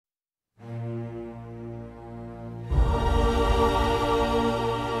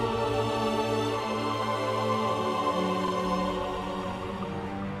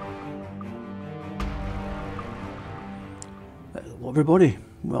everybody,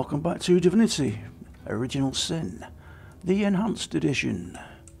 welcome back to Divinity, Original Sin, the Enhanced Edition.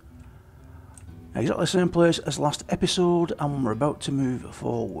 Exactly the same place as last episode, and we're about to move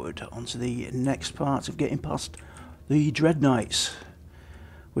forward onto the next part of getting past the Dread Knights.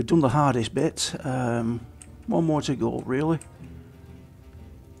 We've done the hardest bit, one more to go really.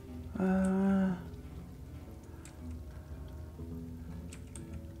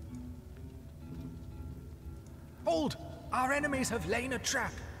 Hold! Our enemies have laid a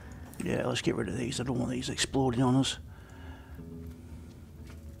trap. Yeah, let's get rid of these. I don't want these exploding on us.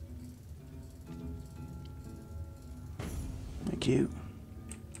 Thank you.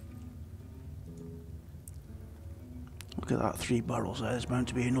 Look at that, 3 barrels there. There's bound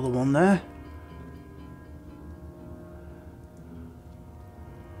to be another one there.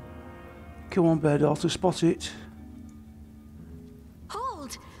 Come on, Bear Daughter, spot it.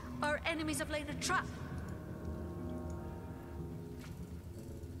 Hold! Our enemies have laid a trap.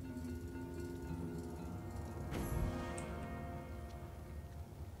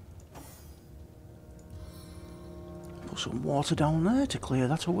 Put some water down there to clear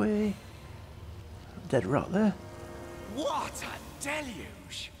that away. Dead rat there. What a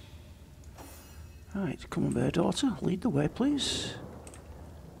deluge! Right, come on, Bear Daughter, lead the way, please.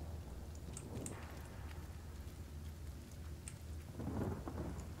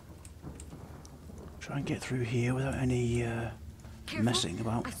 Try and get through here without any messing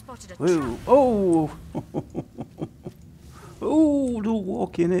about. I spotted a Whoa! trap. Oh! Oh! Don't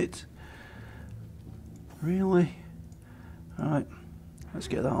walk in it. Really? Right, let's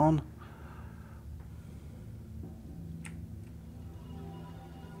get that on.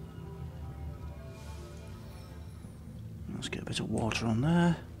 Let's get a bit of water on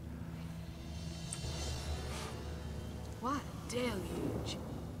there. What a deluge.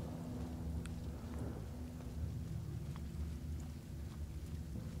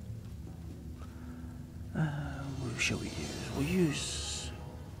 What shall we use? We'll use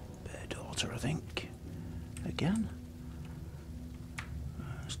Bear Daughter, I think. Again.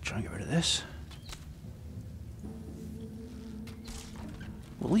 Let's try and get rid of this.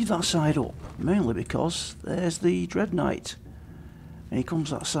 We'll leave that side up, mainly because there's the Dread Knight. And he comes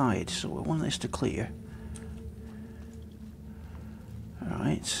that side, so we want this to clear.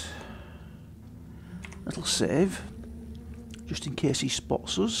 Alright. Little save, just in case he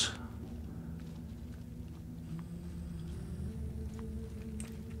spots us.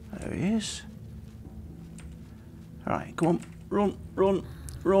 There he is. Alright, come on, run, run,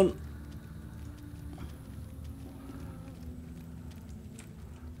 run.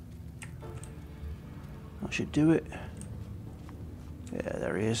 That should do it. Yeah,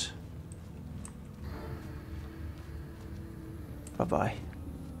 there he is. Bye-bye.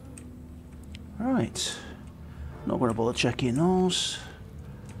 Right. Not going to bother checking those.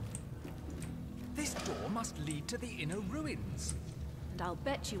 This door must lead to the inner ruins. And I'll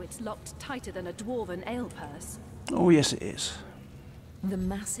bet you it's locked tighter than a dwarven ale purse. Oh, yes it is. The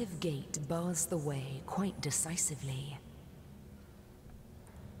massive gate bars the way quite decisively.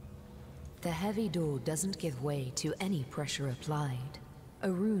 The heavy door doesn't give way to any pressure applied.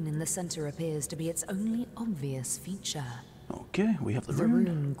 A rune in the center appears to be its only obvious feature. Okay, we have the The rune.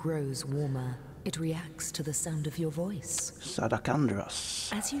 rune grows warmer. It reacts to the sound of your voice.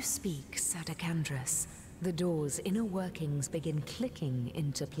 Sadakandras. As you speak, Sadakandras, the door's inner workings begin clicking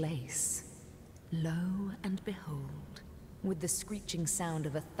into place. Lo and behold, with the screeching sound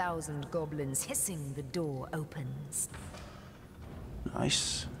of 1,000 goblins hissing, the door opens.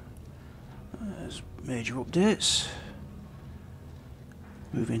 Nice. There's major updates.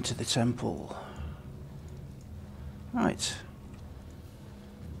 Move into the temple. Right.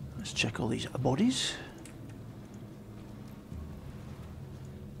 Let's check all these bodies.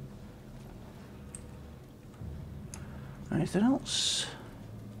 Anything else?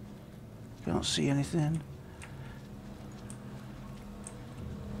 Can't see anything.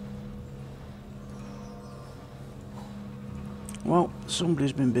 Well,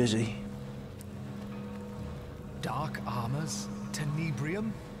 somebody's been busy. Dark armors,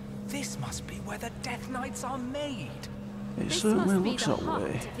 tenebrium. This must be where the Death Knights are made. It This certainly must be looks the that heart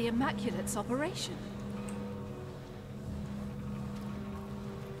way. of the Immaculate's operation.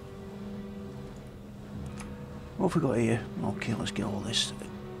 What have we got here? Okay, let's get all this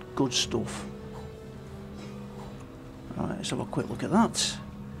good stuff. Alright, let's have a quick look at that.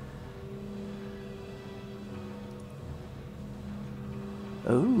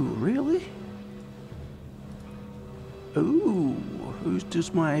 Oh, really? Oh, who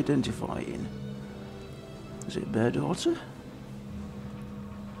does my identifying? Is it Bear Daughter?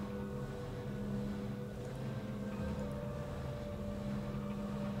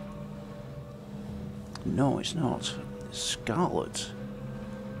 No, it's not. It's Scarlet.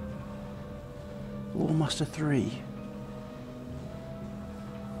 Lawmaster 3.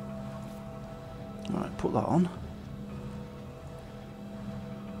 Alright, put that on.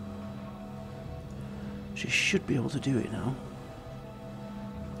 She should be able to do it now.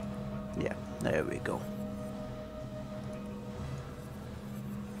 Yeah, there we go.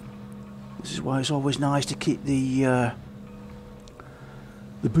 This is why it's always nice to keep the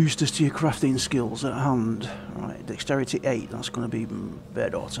boosters to your crafting skills at hand. Right, dexterity 8, that's going to be their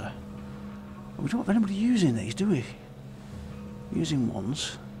daughter. We don't have anybody using these, do we? Using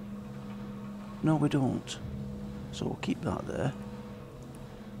ones? No, we don't. So we'll keep that there.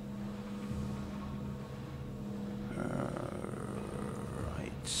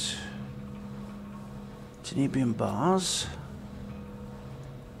 Right. Tenebrium bars.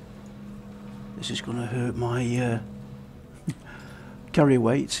 This is going to hurt my carry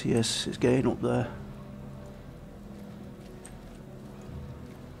weight. Yes, it's getting up there.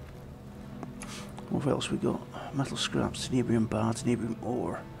 What else we got? Metal scraps, tenebrium bar, tenebrium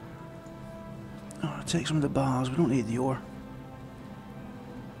ore. Oh, take some of the bars. We don't need the ore.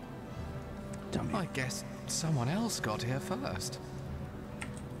 Damn it. I guess someone else got here first.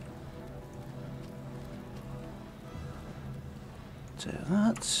 Take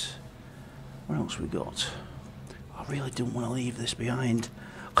that. What else we got? I really don't want to leave this behind.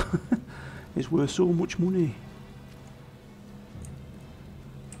 It's worth so much money.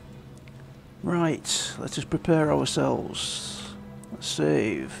 Right, let us prepare ourselves. Let's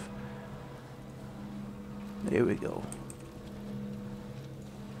save. Here we go.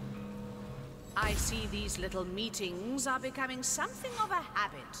 I see these little meetings are becoming something of a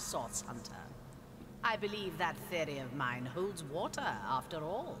habit, Source Hunter. I believe that theory of mine holds water, after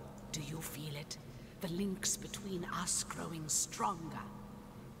all. Do you feel it? The links between us growing stronger.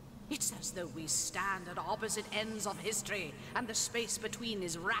 It's as though we stand at opposite ends of history, and the space between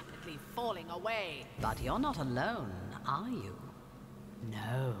is rapidly falling away. But you're not alone, are you?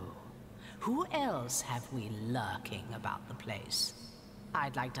 No. Who else have we lurking about the place?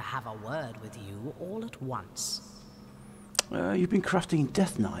 I'd like to have a word with you all at once. You've been crafting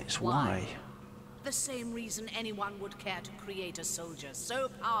Death Knights. Why? The same reason anyone would care to create a soldier so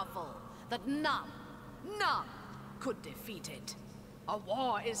powerful that none could defeat it. A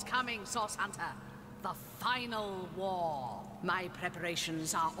war is coming, Source Hunter. The final war. My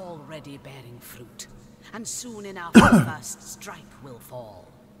preparations are already bearing fruit, and soon enough the first strike will fall.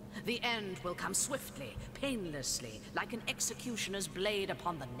 The end will come swiftly, painlessly, like an executioner's blade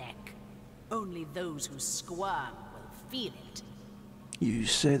upon the neck. Only those who squirm will feel it. You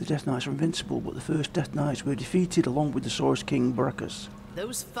say the Death Knights are invincible, but the first Death Knights were defeated along with the Source King Brachus.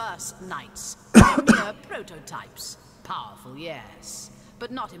 Those first knights are mere prototypes. Powerful, yes,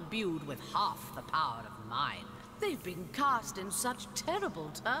 but not imbued with half the power of mine. They've been cast in such terrible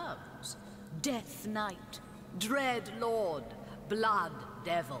terms. Death Knight, Dread Lord, Blood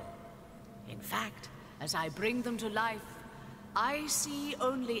Devil. In fact, as I bring them to life, I see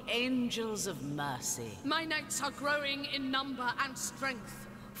only angels of mercy. My knights are growing in number and strength.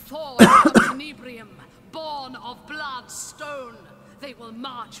 Forged of Tenebrium, born of blood stone. They will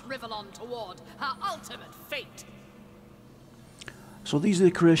march Rivellon toward her ultimate fate. So these are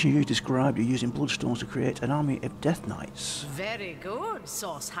the creations you described. You're using bloodstones to create an army of Death Knights. Very good,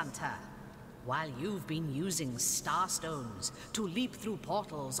 Source Hunter. While you've been using Starstones to leap through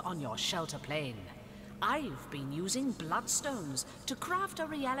portals on your shelter plane, I've been using Bloodstones to craft a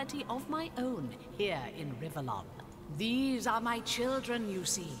reality of my own here in Rivellon. These are my children, you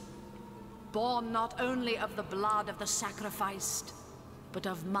see. Born not only of the blood of the sacrificed, but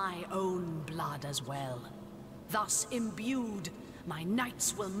of my own blood as well. Thus imbued, my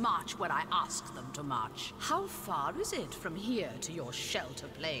knights will march where I ask them to march. How far is it from here to your shelter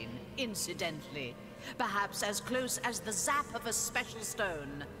plane, incidentally? Perhaps as close as the zap of a special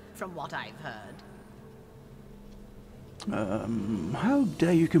stone, from what I've heard. How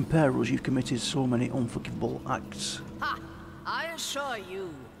dare you compare us? You've committed so many unforgivable acts. Ha! I assure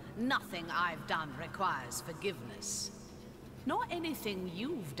you, nothing I've done requires forgiveness. Nor anything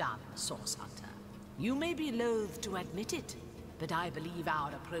you've done, Source Hunter. You may be loath to admit it, but I believe our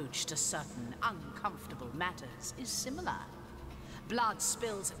approach to certain uncomfortable matters is similar. Blood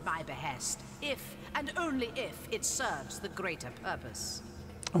spills at my behest, if and only if it serves the greater purpose.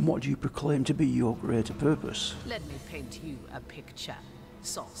 And what do you proclaim to be your greater purpose? Let me paint you a picture,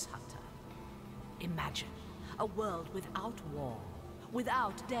 Source Hunter. Imagine a world without war,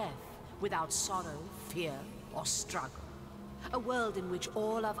 without death, without sorrow, fear, or struggle. A world in which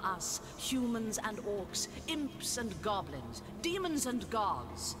all of us, humans and orcs, imps and goblins, demons and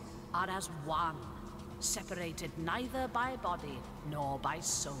gods, are as one. separated neither by body nor by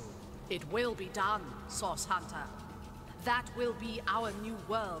soul. It will be done, Source Hunter. That will be our new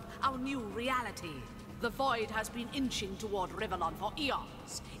world, our new reality. The Void has been inching toward Rivellon for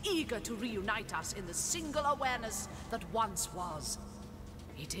eons, eager to reunite us in the single awareness that once was.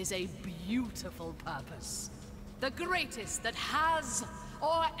 It is a beautiful purpose. The greatest that has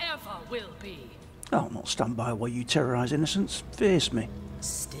or ever will be. I'll not stand by while you terrorise innocents. Face me.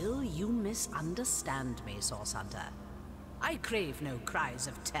 Still, you misunderstand me, Source Hunter. I crave no cries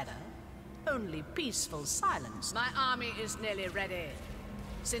of terror, only peaceful silence. My army is nearly ready.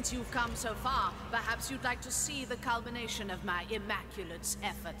 Since you've come so far, perhaps you'd like to see the culmination of my Immaculate's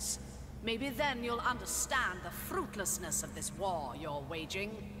efforts. Maybe then you'll understand the fruitlessness of this war you're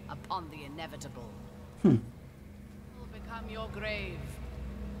waging upon the inevitable. Will become your grave.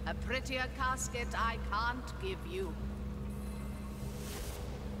 A prettier casket I can't give you.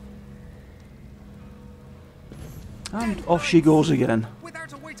 And off she goes again.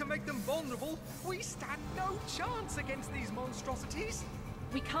 Without a way to make them vulnerable, we stand no chance against these monstrosities.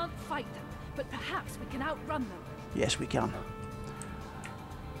 We can't fight them, but perhaps we can outrun them. Yes, we can.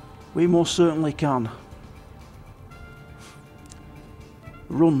 We most certainly can.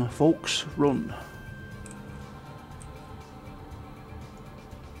 Run, folks, run.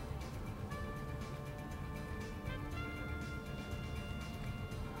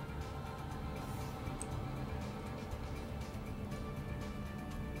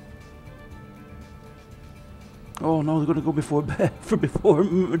 Oh no, they're going to go before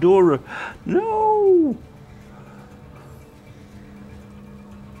Medora. No!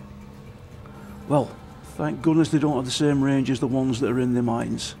 Well, thank goodness they don't have the same range as the ones that are in the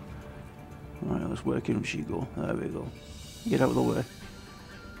mines. Right, let's work in she go. There we go. Get out of the way.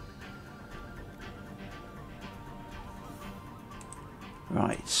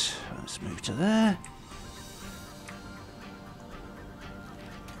 Right, let's move to there.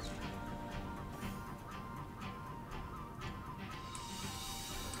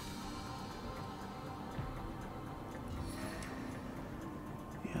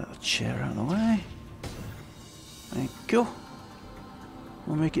 Chair out of the way. Thank you.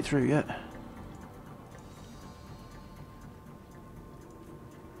 We'll make it through yet.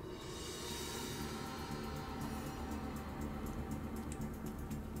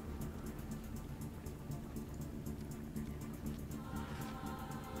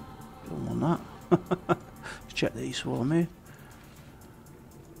 Don't want that. Check these for me.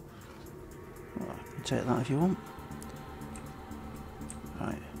 Well, I can take that if you want.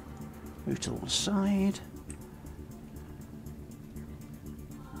 Right. Move to one side.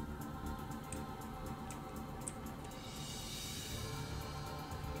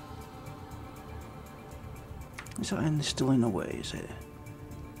 Is that end still in the way, is it?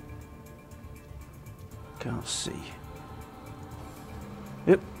 Can't see.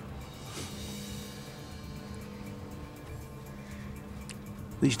 Yep.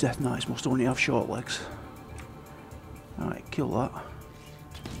 These Death Knights must only have short legs. Alright, kill that.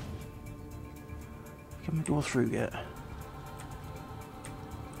 Can we go through yet?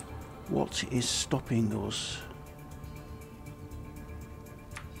 What is stopping us?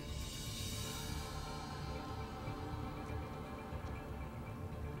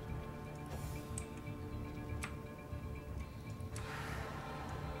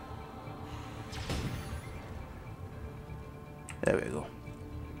 There we go.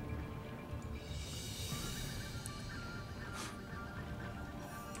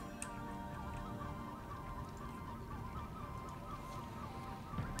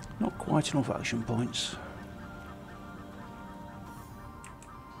 Not quite enough action points.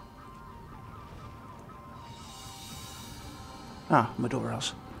 Ah,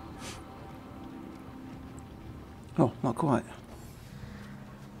 Medora's. Oh, not quite.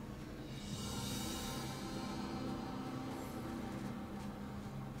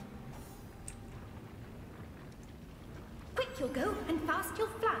 Quick you'll go, and fast you'll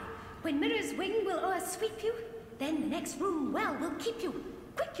fly. When Mirror's wing will o'ersweep you, then the next room well will keep you.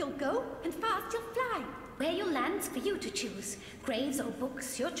 Quick you'll go, and fast you'll fly. Where you'll land's for you to choose. Graves or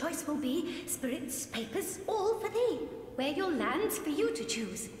books, your choice will be. Spirits, papers, all for thee. Where you'll land's for you to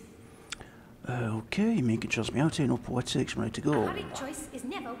choose. Okay, you can trust me out here, no poetics, I'm ready to go. A hurried choice is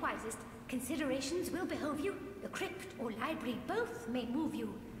never wisest. Considerations will behove you. The crypt or library both may move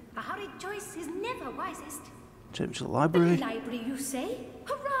you. A hurried choice is never wisest. Take me to the library. The library, you say?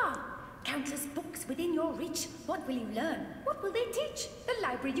 Hurrah! Countless books within your reach. What will you learn? What will they teach? The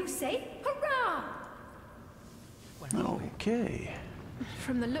library, you say? Hurrah! Okay.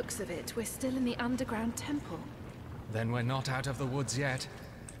 From the looks of it, we're still in the underground temple. Then we're not out of the woods yet.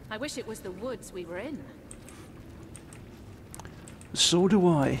 I wish it was the woods we were in. So do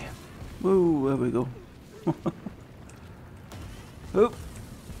I. Whoa, there we go. Up.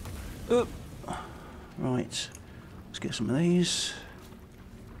 Up. Right. Let's get some of these.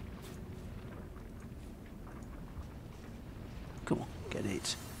 Come on, get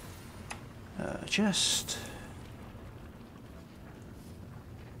it. Chest.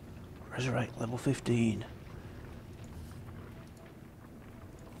 Resurrect level 15.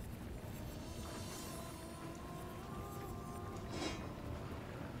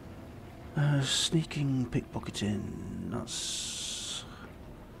 Sneaking, pickpocketing. That's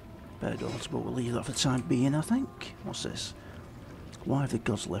better odds, but we'll leave that for the time being, I think. What's this? Why have the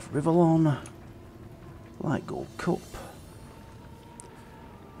gods left Rivellon? Light gold cup.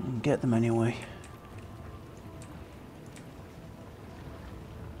 And get them anyway.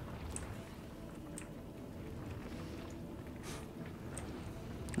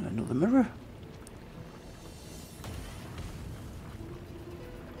 Another mirror.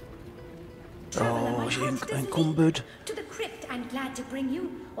 Traveler, Oh, she heart does encumbered. leap. To the crypt I'm glad to bring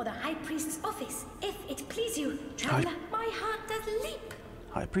you, or the High Priest's office, if it please you. Traveler, my heart does leap.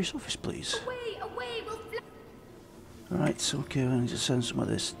 High Priest office, please. Away, away, we'll fly. Right, okay, I need to send some of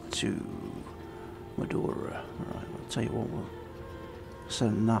this to Medora. Right, I'll tell you what, we'll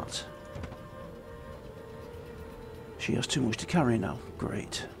send that. She has too much to carry now.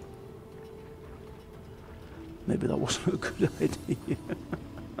 Great. Maybe that wasn't a good idea.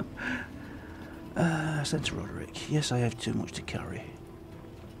 Send to Roderick. Yes, I have too much to carry.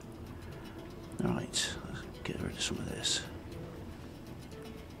 Alright, let's get rid of some of this.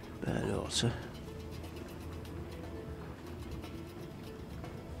 Bear daughter.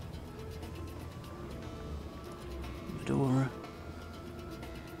 Medora.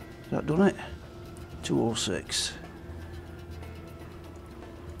 Has that done it? 206.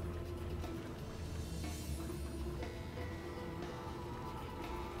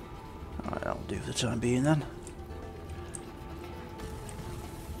 Alright, that'll do for the time being then.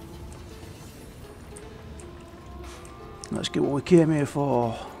 Let's get what we came here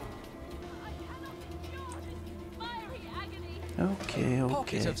for. Okay, A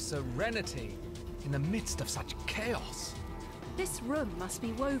pocket okay. of serenity in the midst of such chaos. This room must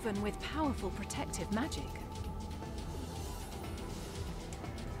be woven with powerful protective magic.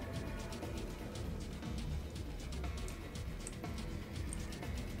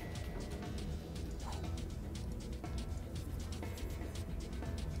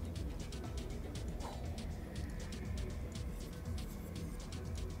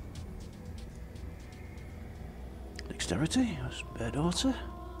 Dexterity, that's Bear Daughter.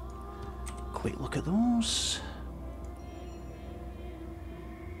 Quick look at those.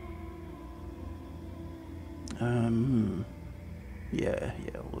 Yeah,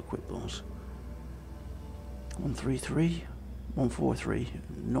 we'll equip those. 133, 143,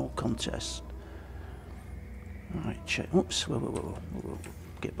 no contest. Alright, check. Oops, whoa.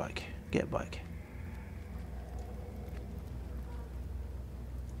 Get back, get back.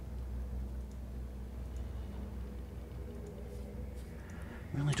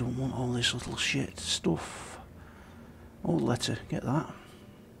 Really don't want all this little shit stuff. Old letter, get that.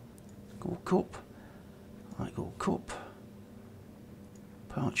 Gold cup. Light gold cup.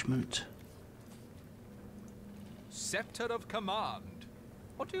 Parchment. Scepter of Command.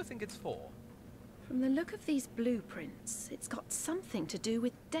 What do you think it's for? From the look of these blueprints, it's got something to do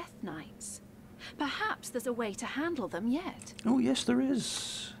with Death Knights. Perhaps there's a way to handle them yet. Oh yes, there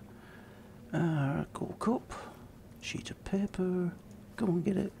is. Gold cup. Sheet of paper. Go on,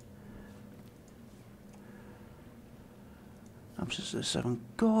 get it. Absence of the 7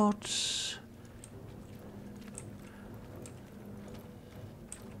 gods.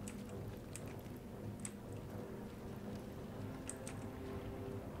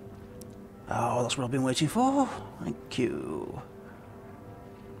 Oh, that's what I've been waiting for. Thank you.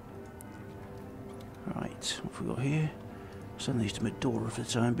 Right, what have we got here? Send these to Medora for the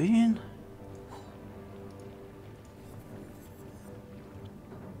time being.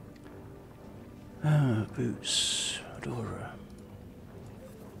 Boots, Medora.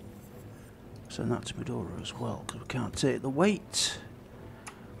 Send that to Medora as well, because we can't take the weight.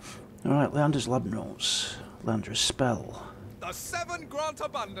 Alright, Leander's lab notes. Leander's spell. The 7 grant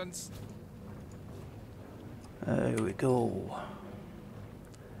abundance. There we go.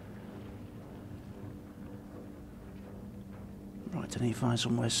 Right, I need to find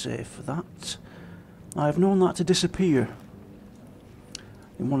somewhere safe for that. I've known that to disappear.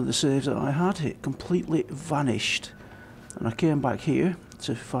 In one of the saves that I had, it completely vanished. And I came back here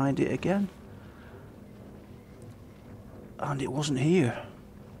to find it again. And it wasn't here.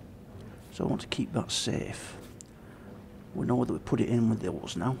 So I want to keep that safe. We know that we put it in with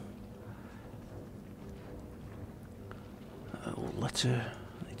those now. Letter,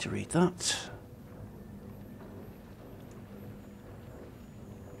 I need to read that.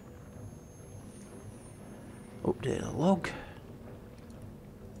 Update the log.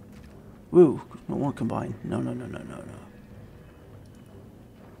 Woo, not want to combine. No.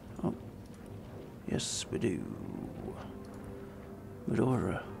 Oh, yes we do.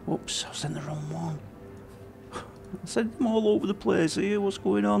 Medora. Whoops, I sent the wrong one. I sent them all over the place here. What's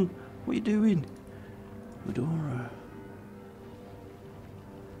going on? What are you doing? Medora.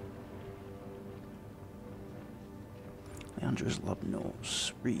 Leandra's lab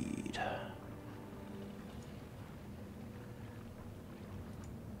notes. Read.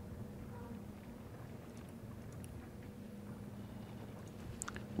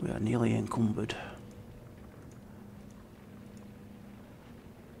 We are nearly encumbered.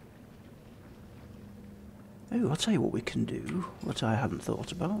 Oh, I'll tell you what we can do, what I hadn't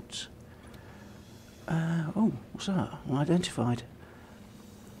thought about. Oh, what's that? Unidentified.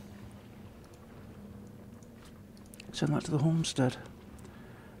 Send that to the homestead.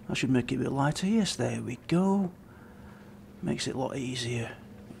 That should make it a bit lighter. Yes, there we go. Makes it a lot easier.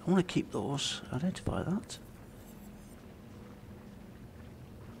 I want to keep those. Identify that.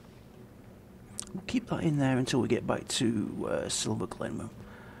 We'll keep that in there until we get back to Silver Glen.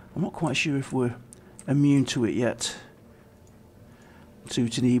 I'm not quite sure if we're immune to it yet. To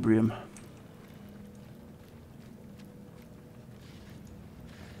Tenebrium.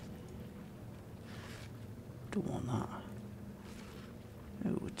 Don't want that.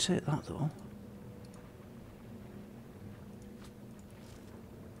 Oh, we'll take that though.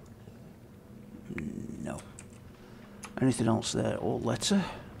 No. Anything else there? Or letter?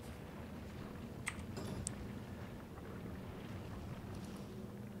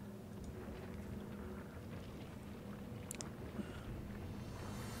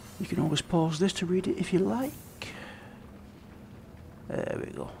 You can always pause this to read it if you like. There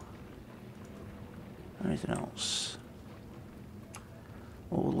we go. Anything else?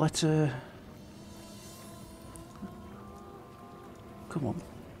 Or letter. Come on.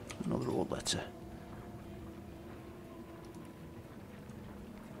 Another old letter.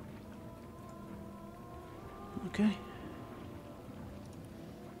 Okay.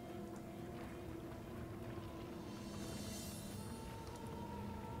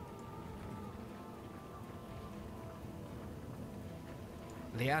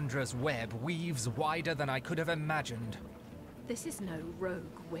 Leandra's web weaves wider than I could have imagined. This is no rogue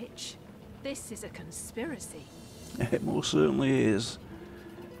witch. This is a conspiracy. It most certainly is.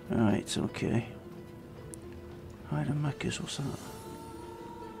 Right, okay. Hydamachus, what's that?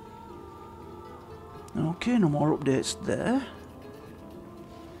 Okay, no more updates there.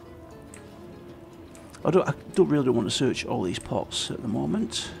 I don't really want to search all these pots at the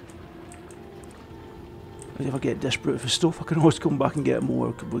moment. If I get desperate for stuff, I can always come back and get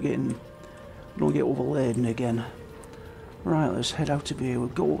more. Don't get overladen again. Right, let's head out of here.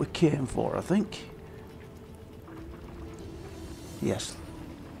 We've got what we came for, I think. Yes.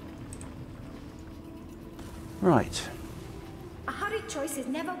 Right. A hurried choice is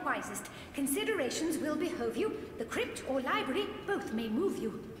never wisest. Considerations will behove you. The crypt or library, both may move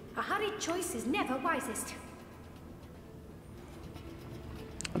you. A hurried choice is never wisest.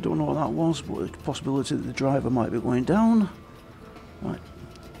 I don't know what that was, but there's a possibility that the driver might be going down. Right.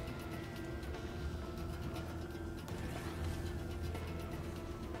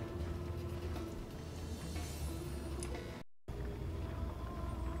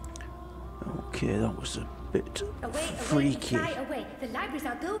 Okay, that was a bit freaky. Away, fly away. The libraries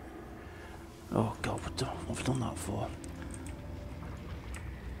are built. Oh God, what have I done that for?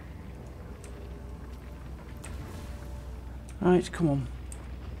 Right, come on.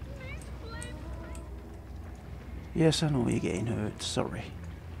 Yes, I know you're getting hurt, sorry.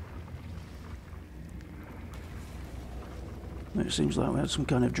 It seems like we had some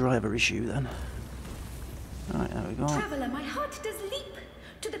kind of driver issue then. Right, there we go. Traveler, my heart does leap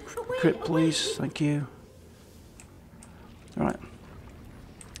to the Crypt, please, thank you. Right.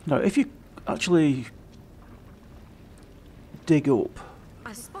 Now, if you actually dig up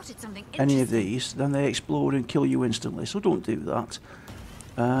I spotted something any of these, then they explode and kill you instantly, so don't do that.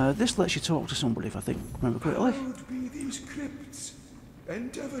 This lets you talk to somebody, if I remember correctly. Hallowed be these crypts.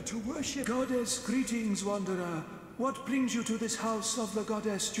 Endeavor to worship. Goddess, greetings, wanderer. What brings you to this house of the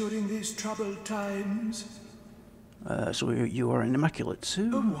goddess during these troubled times? So you are an immaculate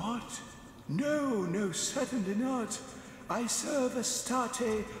too? A what? No, certainly not. I serve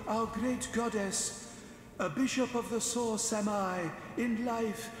Astarte, our great goddess. A bishop of the source am I, in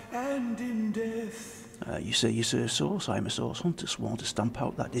life and in death. You say you serve source. I'm a source hunter, sworn to stamp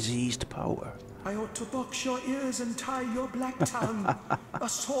out that diseased power. I ought to box your ears and tie your black tongue. A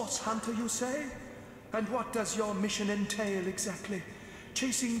source hunter, you say? And what does your mission entail exactly?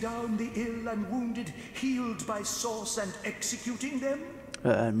 Chasing down the ill and wounded, healed by source and executing them?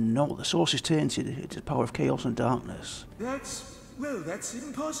 No, the source is tainted. It's the power of chaos and darkness. That's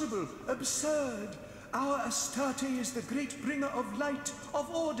impossible, absurd. Our Astarte is the great bringer of light, of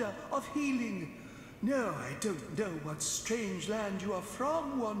order, of healing. No, I don't know what strange land you are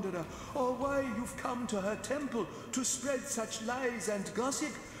from, Wanderer, or why you've come to her temple to spread such lies and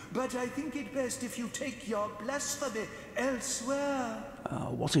gossip, but I think it best if you take your blasphemy elsewhere.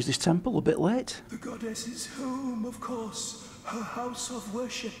 What is this temple? A bit late? The goddess's home, of course, her house of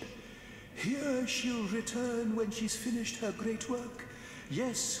worship. Here she'll return when she's finished her great work.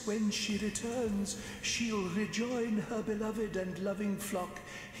 Yes, when she returns, she'll rejoin her beloved and loving flock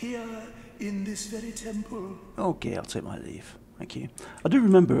here in this very temple. Okay, I'll take my leave. Thank you. I do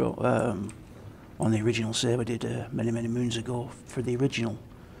remember on the original save I did many moons ago for the original,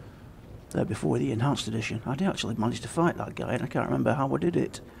 before the enhanced edition, I did actually manage to fight that guy, and I can't remember how I did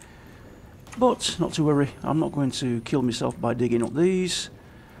it. But not to worry, I'm not going to kill myself by digging up these.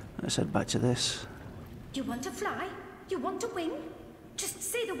 Let's head back to this. You want to fly? You want to wing? Just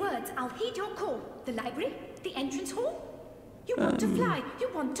say the words, I'll heed your call. The library? The entrance hall? You want to fly? You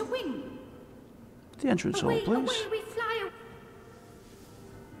want to wing? The entrance hall, please. Away we fly.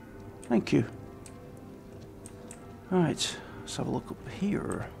 Thank you. Right, let's have a look up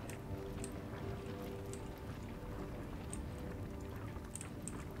here.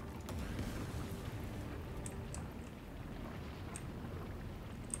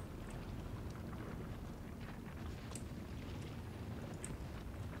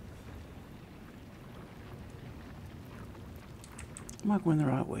 Am I going the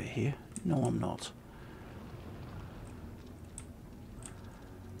right way here? No, I'm not.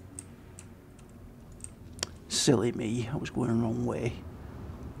 Silly me, I was going the wrong way.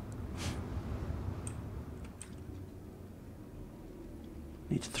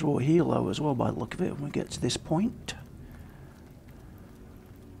 Need to throw a heal out as well by the look of it when we get to this point.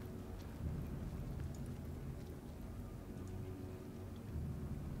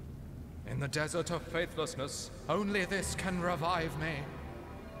 In the desert of faithlessness, only this can revive me.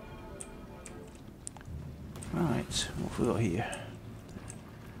 Right, what have we got here?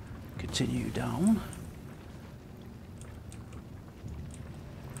 Continue down.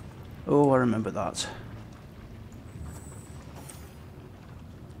 Oh, I remember that.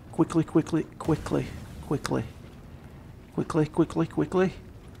 Quickly, quickly, quickly, quickly. Quickly, quickly, quickly.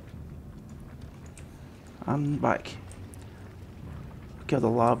 And back. Okay, the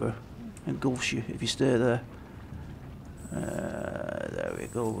lava engulfs you if you stay there. There we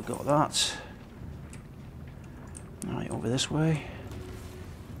go, we got that. Right, over this way.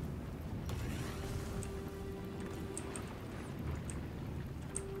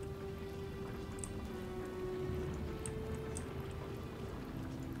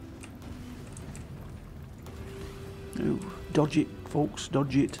 Ooh, dodge it, folks,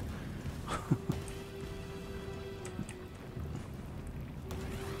 dodge it.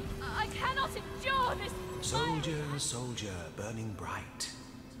 I cannot endure this. Soldier, soldier, burning bright,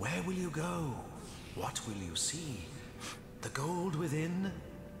 where will you go? What will you see? The gold within,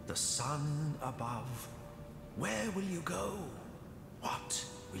 the sun above. Where will you go? What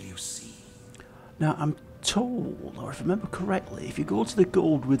will you see? Now, I'm told, or if I remember correctly, if you go to the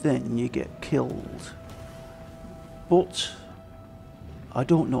gold within, you get killed. But I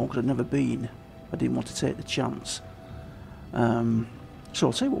don't know because I've never been. I didn't want to take the chance. So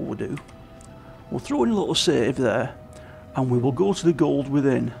I'll tell you what we'll do. We'll throw in a little save there, and we will go to the gold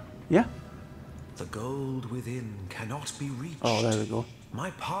within. Yeah? The gold within cannot be reached. Oh, there we go. My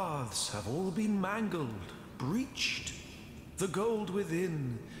paths have all been mangled, breached. The gold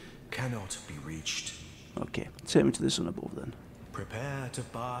within cannot be reached. Okay, take me to the sun above then. Prepare to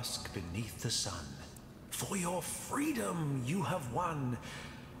bask beneath the sun. For your freedom you have won.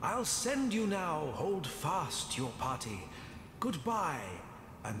 I'll send you now, hold fast your party. Goodbye,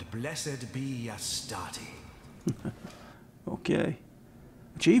 and blessed be Astarte. Okay.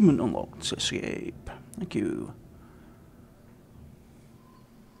 Achievement unlocked. Escape. Thank you.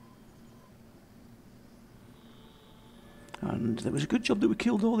 And there was a good job that we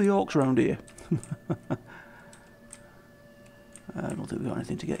killed all the orcs around here. I don't think we've got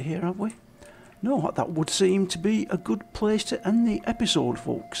anything to get here, have we? No, that would seem to be a good place to end the episode,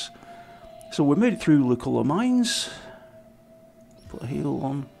 folks. So we made it through Luculla Mines. Put a heal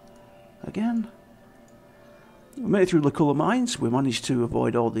on again. We made it through Luculla Mines. We managed to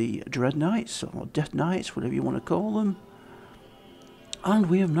avoid all the Dread Knights, or Death Knights, whatever you want to call them. And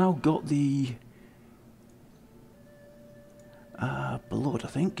we have now got the blood, I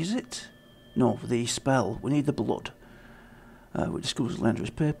think, is it? No, the spell. We need the blood. We discovered Lendra's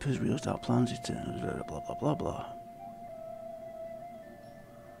papers, realised our plans, blah blah blah blah.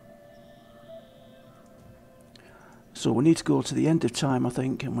 So we need to go to the end of time, I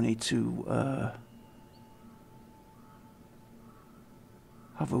think, and we need to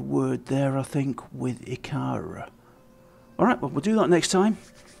have a word there, I think, with Ikara. Alright, well, we'll do that next time.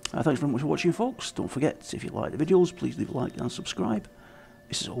 Thanks very much for watching, folks. Don't forget, if you like the videos, please leave a like and subscribe.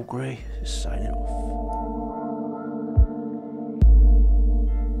 This is Olgrey, signing off.